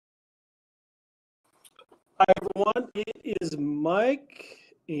Hi everyone, it is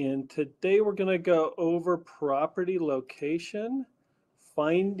Mike, and today we're going to go over property location,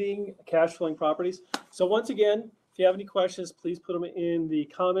 finding cash flowing properties. So once again, if you have any questions, please put them in the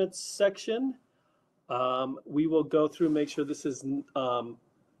comments section. We will go through and make sure this is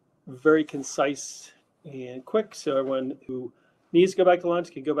very concise and quick, so everyone who needs to go back to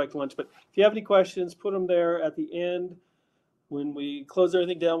lunch can go back to lunch. But if you have any questions, put them there at the end. When we close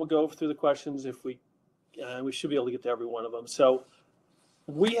everything down, we'll go through the questions if we should be able to get to every one of them. So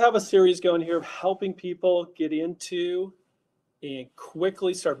we have a series going here of helping people get into and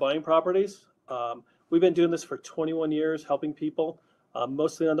quickly start buying properties. We've been doing this for 21 years, helping people,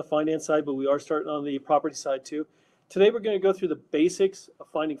 mostly on the finance side, but we are starting on the property side too. Today we're going to go through the basics of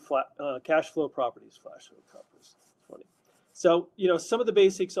finding cash flow properties. Funny. So, some of the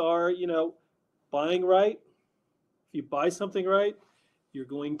basics are, buying right. If you buy something right, you're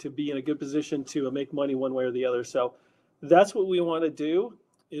going to be in a good position to make money one way or the other. So that's what we want to do,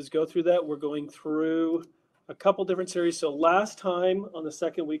 is go through that. We're going through a couple different series. So last time on the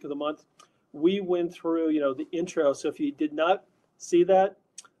second week of the month, we went through, the intro. So if you did not see that,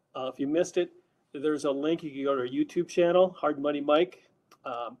 if you missed it, there's a link. You can go to our YouTube channel, Hard Money Mike.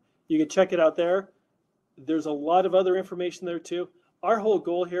 You can check it out there. There's a lot of other information there too. Our whole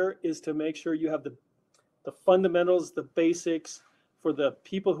goal here is to make sure you have the fundamentals, the basics, for the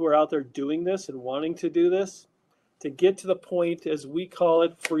people who are out there doing this and wanting to do this, to get to the point, as we call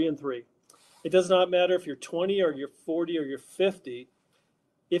it, free and three. It does not matter if you're 20 or you're 40 or you're 50.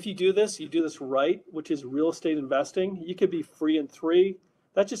 If you do this right, which is real estate investing, you could be free and three.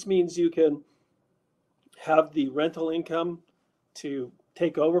 That just means you can have the rental income to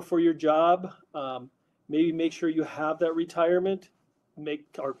take over for your job, maybe make sure you have that retirement,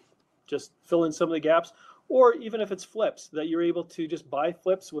 or just fill in some of the gaps. Or even if it's flips, that you're able to just buy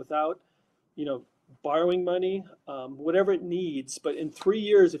flips without, borrowing money, whatever it needs. But in 3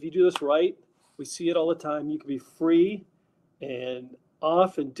 years, if you do this right, we see it all the time, you can be free and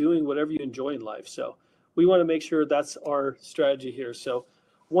off and doing whatever you enjoy in life. So we want to make sure that's our strategy here. So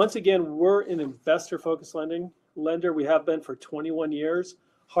once again, we're an investor-focused lender. We have been for 21 years.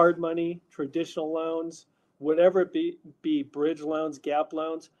 Hard money, traditional loans, whatever it be bridge loans, gap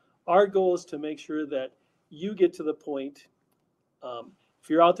loans. Our goal is to make sure that you get to the point, if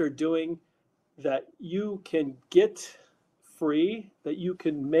you're out there doing that, you can get free, that you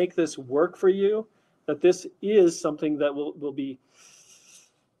can make this work for you, that this is something that will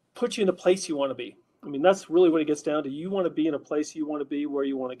put you in a place you want to be. I mean, that's really what it gets down to. You want to be in a place you want to be, where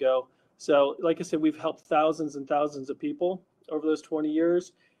you want to go. So like I said, we've helped thousands and thousands of people over those 20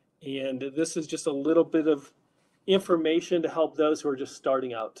 years. And this is just a little bit of information to help those who are just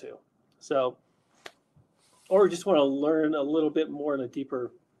starting out too. So, or just want to learn a little bit more in a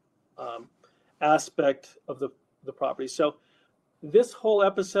deeper aspect of the property. So this whole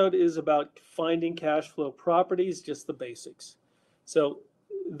episode is about finding cash flow properties, just the basics. So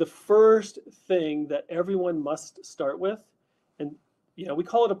the first thing that everyone must start with, and we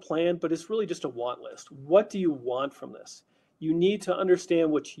call it a plan, but it's really just a want list. What do you want from this? You need to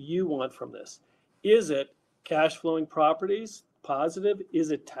understand what you want from this. Is it cash flowing properties, positive?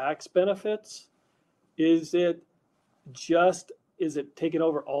 Is it tax benefits? Is it taking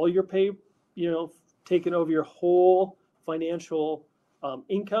over all your pay, taking over your whole financial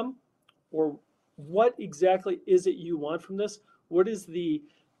income? Or what exactly is it you want from this?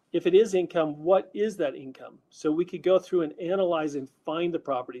 If it is income, what is that income? So we could go through and analyze and find the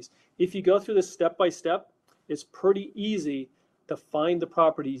properties. If you go through this step by step, it's pretty easy to find the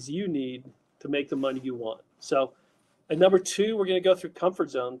properties you need to make the money you want. So, and number two, we're going to go through comfort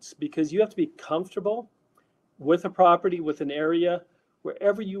zones, because you have to be comfortable with a property, with an area,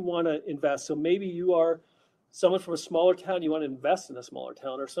 wherever you want to invest. So maybe you are someone from a smaller town, you want to invest in a smaller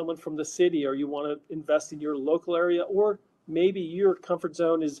town, or someone from the city, or you want to invest in your local area, or maybe your comfort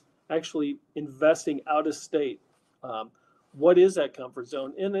zone is actually investing out of state. What is that comfort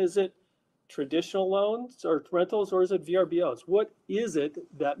zone? And is it traditional loans or rentals, or is it VRBOs? What is it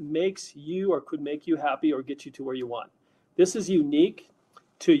that makes you, or could make you happy, or get you to where you want? This is unique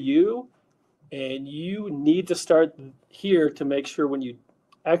to you, and you need to start here to make sure when you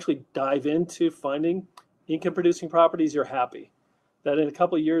actually dive into finding income producing properties, you're happy. That in a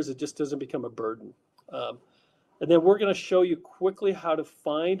couple of years, it just doesn't become a burden. And then we're going to show you quickly how to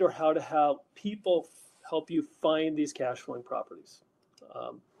find, or how to have people help you find these cash flowing properties.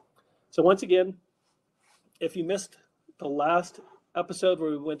 So once again, if you missed the last episode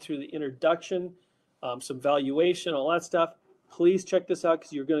where we went through the introduction, some valuation, all that stuff, please check this out,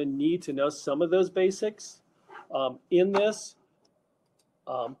 because you're going to need to know some of those basics in this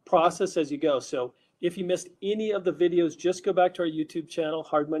process as you go. So If you missed any of the videos, just go back to our YouTube channel,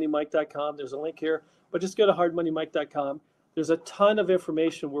 hardmoneymike.com. There's a link here, but just go to hardmoneymike.com. There's a ton of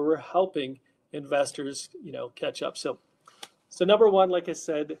information where we're helping investors, catch up. So number one, like I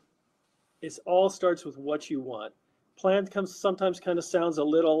said, it all starts with what you want. Plan sometimes kind of sounds a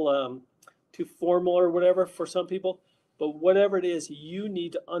little too formal or whatever for some people, but whatever it is, you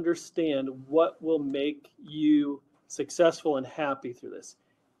need to understand what will make you successful and happy through this.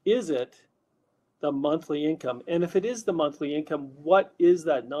 Is it the monthly income? And if it is the monthly income, what is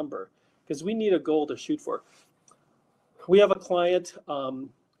that number? Because we need a goal to shoot for. We have a client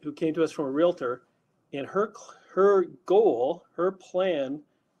who came to us from a realtor, and her goal, her plan,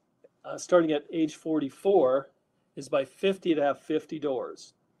 starting at age 44, is by 50 to have 50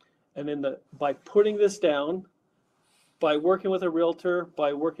 doors. And then by putting this down, by working with a realtor,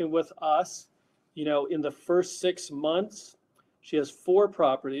 by working with us, in the first 6 months, she has 4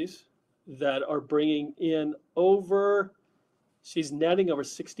 properties that are bringing in she's netting over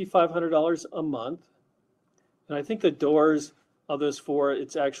 $6,500 a month. And I think the doors of those 4,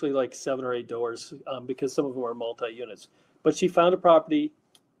 it's actually like 7 or 8 doors because some of them are multi-units. But she found a property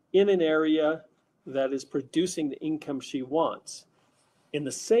in an area that is producing the income she wants. In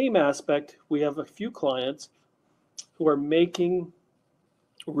the same aspect, we have a few clients who are making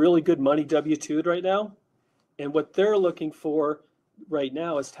really good money W-2'd right now. And what they're looking for right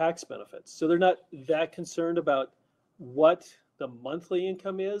now is tax benefits. So they're not that concerned about what the monthly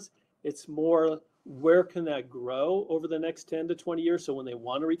income is. It's more, where can that grow over the next 10 to 20 years? So when they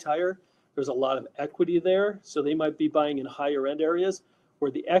want to retire, there's a lot of equity there. So they might be buying in higher end areas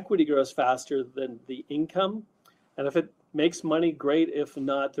where the equity grows faster than the income. And if it makes money, great. If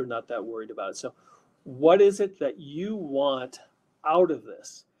not, they're not that worried about it. So what is it that you want out of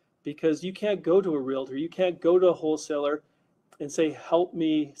this? Because you can't go to a realtor, you can't go to a wholesaler and say, help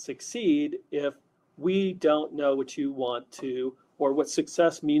me succeed, if we don't know what you want to, or what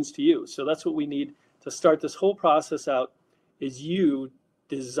success means to you. So that's what we need to start this whole process out, is you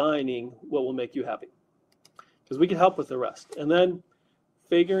designing what will make you happy. Because we can help with the rest. And then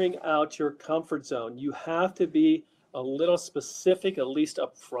figuring out your comfort zone. You have to be a little specific, at least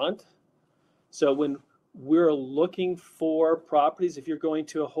up front. So when we're looking for properties, if you're going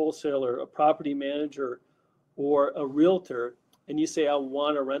to a wholesaler, a property manager, or a realtor, and you say, I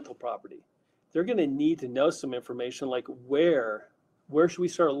want a rental property, they're going to need to know some information, like where should we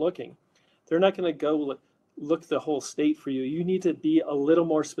start looking? They're not going to go look the whole state for you. You need to be a little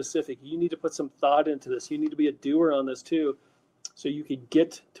more specific. You need to put some thought into this. You need to be a doer on this too, so you can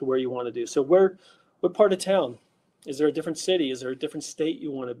get to where you want to do. So what part of town? Is there a different city? Is there a different state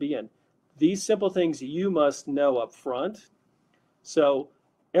you want to be in? These simple things you must know up front. So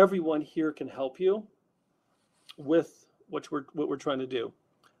everyone here can help you with what we're trying to do.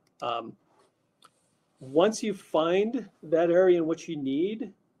 Once you find that area in which you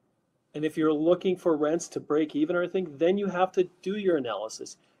need, and if you're looking for rents to break even or anything, then you have to do your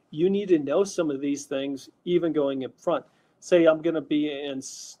analysis. You need to know some of these things even going up front. Say I'm going to be in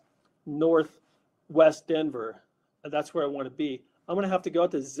northwest Denver, and that's where I want to be. I'm going to have to go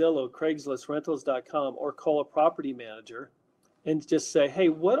out to Zillow, Craigslist, rentals.com, or call a property manager and just say, hey,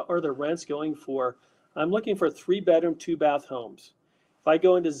 what are the rents going for? I'm looking for 3-bedroom, 2-bath homes. If I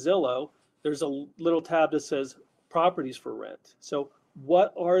go into Zillow, there's a little tab that says properties for rent. So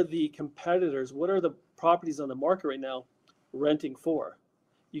what are the competitors? What are the properties on the market right now renting for?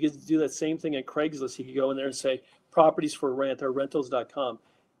 You could do that same thing at Craigslist. You could go in there and say properties for rent or rentals.com.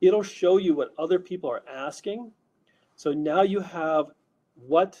 It'll show you what other people are asking. So now you have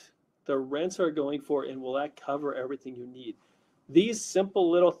what the rents are going for, and will that cover everything you need? These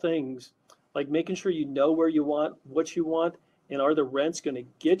simple little things, like making sure you know where you want, what you want, and are the rents going to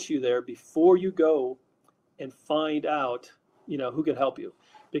get you there before you go and find out, who could help you.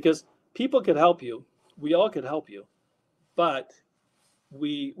 Because people could help you. We all could help you. But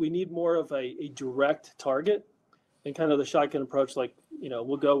we need more of a direct target, and kind of the shotgun approach, like,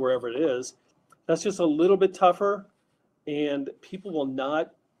 we'll go wherever it is. That's just a little bit tougher, and people will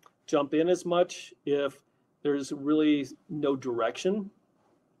not jump in as much if there's really no direction.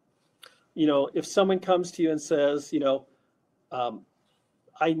 If someone comes to you and says,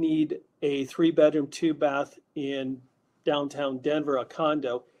 I need a 3-bedroom, 2-bath in downtown Denver, a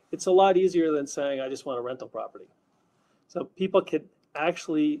condo, it's a lot easier than saying, I just want a rental property. So people could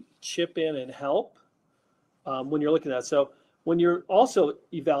actually chip in and help when you're looking at that. So when you're also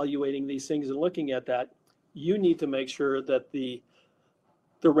evaluating these things and looking at that, you need to make sure that the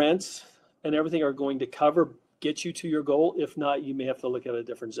rents and everything are going to get you to your goal. If not, you may have to look at a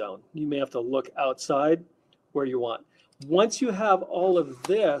different zone. You may have to look outside where you want. Once you have all of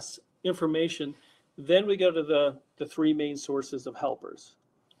this information, Then we go to the three main sources of helpers.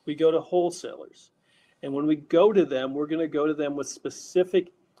 We go to wholesalers. And when we go to them, we're going to go to them with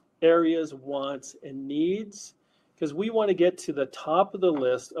specific areas, wants, and needs, because we want to get to the top of the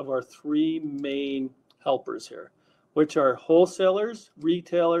list of our three main helpers here, which are wholesalers,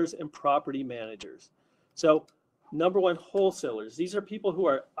 retailers, and property managers. So number one, wholesalers. These are people who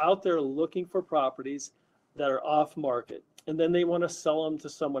are out there looking for properties that are off market, and then they want to sell them to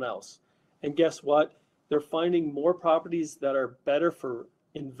someone else. And guess what? They're finding more properties that are better for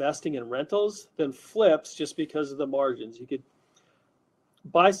investing in rentals than flips just because of the margins. You could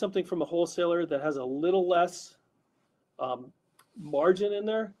buy something from a wholesaler that has a little less margin in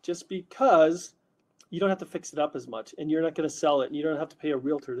there just because you don't have to fix it up as much, and you're not going to sell it, and you don't have to pay a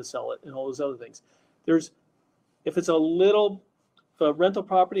realtor to sell it, and all those other things. If it's a rental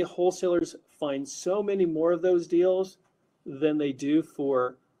property, wholesalers find so many more of those deals than they do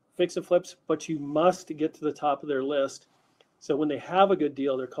for fix and flips, but you must get to the top of their list. So when they have a good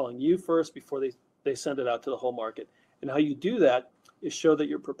deal, they're calling you first before they send it out to the whole market. And how you do that is show that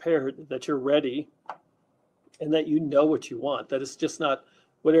you're prepared, that you're ready, and that you know what you want. That it's just not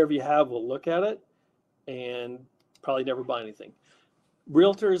whatever you have, we'll look at it and probably never buy anything.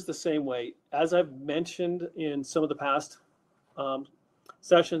 Realtors the same way. As I've mentioned in some of the past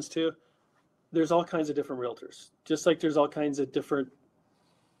sessions too, there's all kinds of different realtors, just like there's all kinds of different,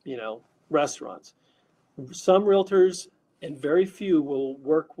 restaurants. Some realtors and very few will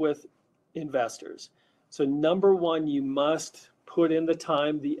work with investors. So number one, you must put in the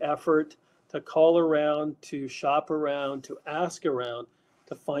time, the effort to call around, to shop around, to ask around,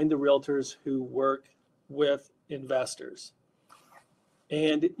 to find the realtors who work with investors.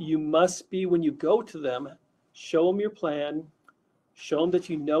 And you must be, when you go to them, show them your plan, show them that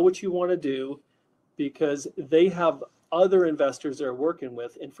you know what you want to do, because they have other investors they're working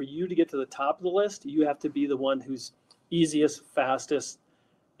with. And for you to get to the top of the list, you have to be the one who's easiest, fastest,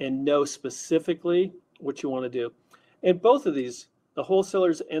 and know specifically what you want to do. And both of these, the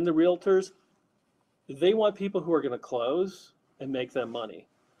wholesalers and the realtors, they want people who are going to close and make them money,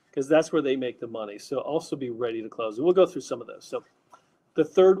 because that's where they make the money. So also be ready to close. And we'll go through some of those. So the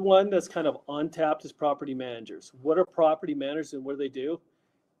third one that's kind of untapped is property managers. What are property managers and what do they do?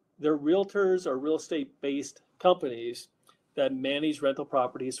 They're realtors or real estate-based companies that manage rental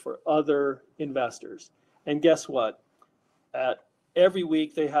properties for other investors. And guess what? Every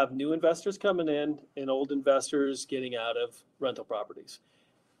week they have new investors coming in and old investors getting out of rental properties.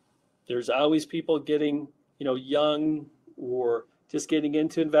 There's always people getting, young or just getting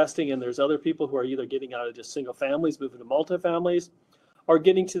into investing, and there's other people who are either getting out of just single families, moving to multifamilies, or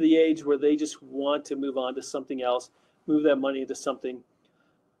getting to the age where they just want to move on to something else, move that money into something,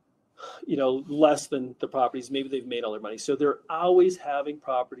 less than the properties. Maybe they've made all their money. So they're always having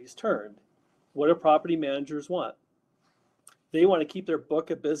properties turned. What do property managers want? They want to keep their book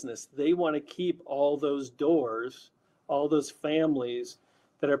of business. They want to keep all those doors, all those families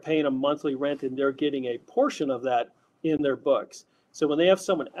that are paying a monthly rent, and they're getting a portion of that in their books. So when they have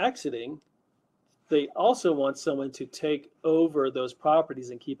someone exiting, they also want someone to take over those properties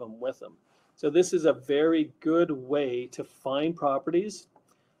and keep them with them. So this is a very good way to find properties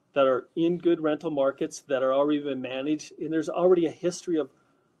that are in good rental markets that are already been managed, and there's already a history of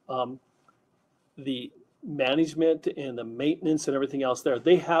the management and the maintenance and everything else there.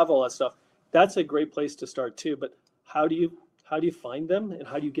 They have all that stuff. That's a great place to start too. But how do you find them, and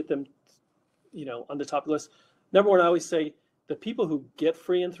how do you get them, on the top of the list? Number one, I always say the people who get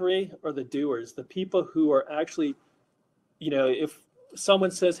free and three are the doers. The people who are actually, if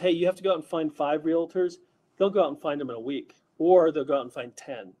someone says, hey, you have to go out and find 5 realtors, they'll go out and find them in a week, or they'll go out and find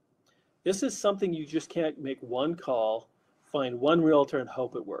 10. This is something you just can't make one call, find one realtor and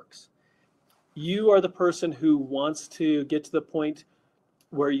hope it works. You are the person who wants to get to the point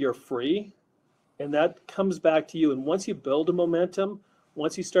where you're free, and that comes back to you. And once you build a momentum,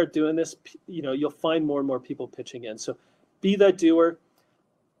 once you start doing this, you'll find more and more people pitching in. So be that doer,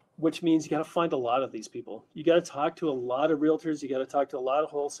 which means you got to find a lot of these people. You got to talk to a lot of realtors. You got to talk to a lot of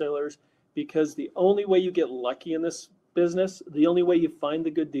wholesalers, because the only way you get lucky in this business, the only way you find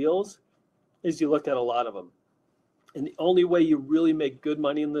the good deals is you look at a lot of them. And the only way you really make good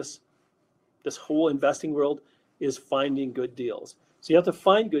money in this whole investing world is finding good deals. So you have to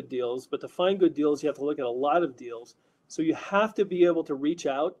find good deals, but to find good deals, you have to look at a lot of deals. So you have to be able to reach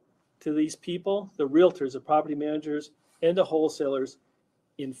out to these people, the realtors, the property managers, and the wholesalers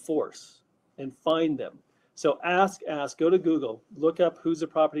in force and find them. So ask, go to Google, look up who's the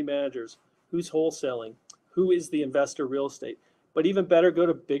property managers, who's wholesaling, who is the investor real estate. But even better, go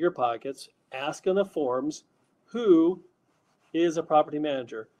to Bigger Pockets, ask on the forums, who is a property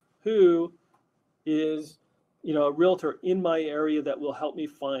manager, who is, a realtor in my area that will help me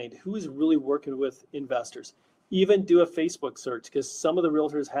find who is really working with investors. Even do a Facebook search, because some of the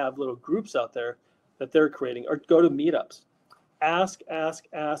realtors have little groups out there that they're creating, or go to meetups. Ask,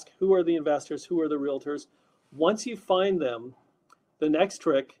 who are the investors? Who are the realtors? Once you find them, the next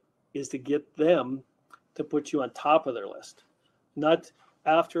trick is to get them to put you on top of their list. Not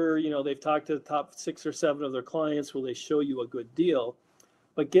after, they've talked to the top 6 or 7 of their clients where they show you a good deal,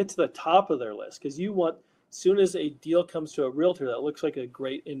 but get to the top of their list, because you want, as soon as a deal comes to a realtor that looks like a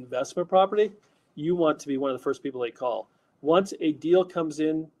great investment property, you want to be one of the first people they call. Once a deal comes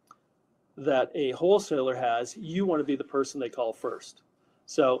in that a wholesaler has, you want to be the person they call first.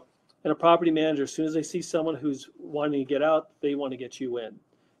 So, and a property manager, as soon as they see someone who's wanting to get out, they want to get you in.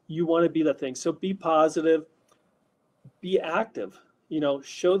 You want to be that thing. So be positive, be active.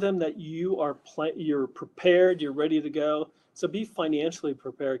 Show them that you're prepared, you're ready to go. So be financially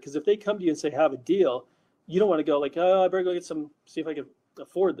prepared, because if they come to you and say have a deal, you don't want to go like, oh, I better go get see if I can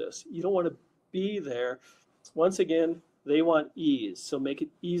afford this. You don't want to be there. Once again, they want ease. So make it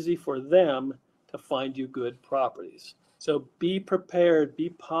easy for them to find you good properties. So be prepared, be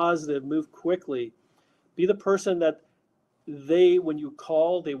positive, move quickly. Be the person that when you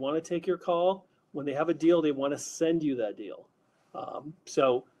call, they want to take your call. When they have a deal, they want to send you that deal.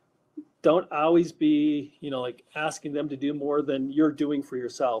 So don't always be, like asking them to do more than you're doing for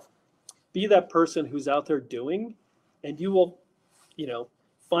yourself. Be that person who's out there doing, and you will,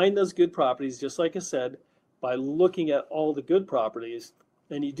 find those good properties, just like I said, by looking at all the good properties.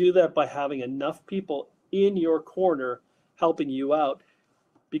 And you do that by having enough people in your corner helping you out,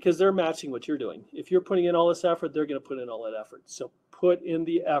 because they're matching what you're doing. If you're putting in all this effort, they're going to put in all that effort. So put in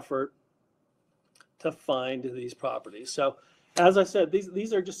the effort to find these properties. So as I said,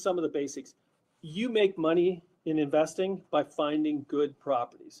 these are just some of the basics. You make money in investing by finding good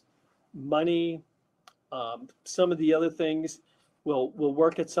properties. Money, some of the other things will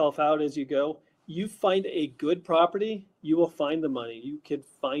work itself out as you go. You find a good property, you will find the money. You can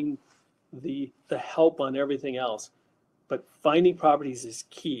find the help on everything else. But finding properties is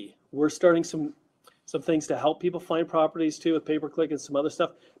key. We're starting some things to help people find properties too, with pay-per-click and some other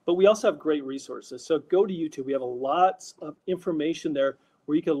stuff. But we also have great resources. So go to YouTube. We have lots of information there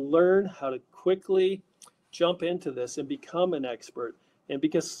where you can learn how to quickly jump into this and become an expert and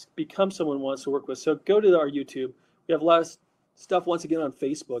become someone who wants to work with. So go to our YouTube. We have a lot of stuff once again on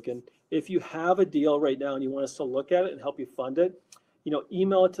Facebook. And if you have a deal right now and you want us to look at it and help you fund it,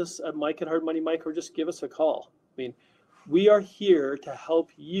 email it to us at Mike@HardMoneyMike, or just give us a call. I mean, we are here to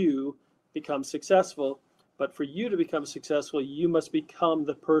help you become successful, but for you to become successful, you must become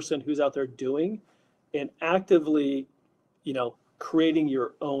the person who's out there doing and actively, creating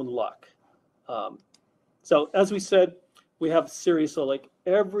your own luck. So as we said, we have series. So like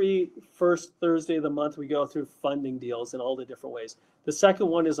every first Thursday of the month, we go through funding deals in all the different ways. The second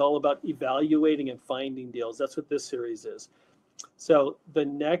one is all about evaluating and finding deals. That's what this series is. So the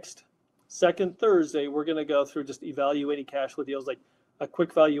next second Thursday, we're going to go through just evaluating cash flow deals, like a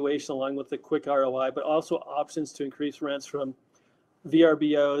quick valuation along with the quick ROI, but also options to increase rents from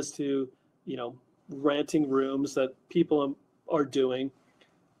VRBOs to, renting rooms that people are doing.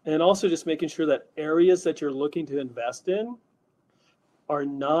 And also just making sure that areas that you're looking to invest in are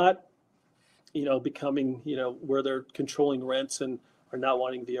not, becoming, where they're controlling rents and are not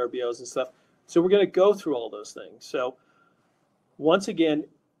wanting VRBOs and stuff. So we're going to go through all those things. So once again,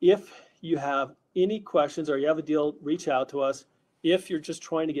 if you have any questions or you have a deal, reach out to us. If you're just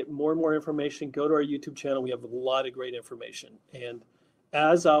trying to get more and more information, go to our YouTube channel. We have a lot of great information. And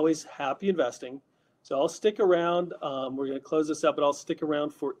as always, happy investing. So I'll stick around. We're going to close this up, but I'll stick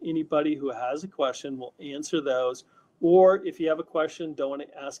around for anybody who has a question. We'll answer those. Or if you have a question, don't want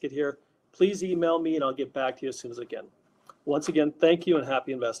to ask it here, please email me and I'll get back to you as soon as I can. Once again, thank you and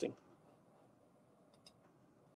happy investing.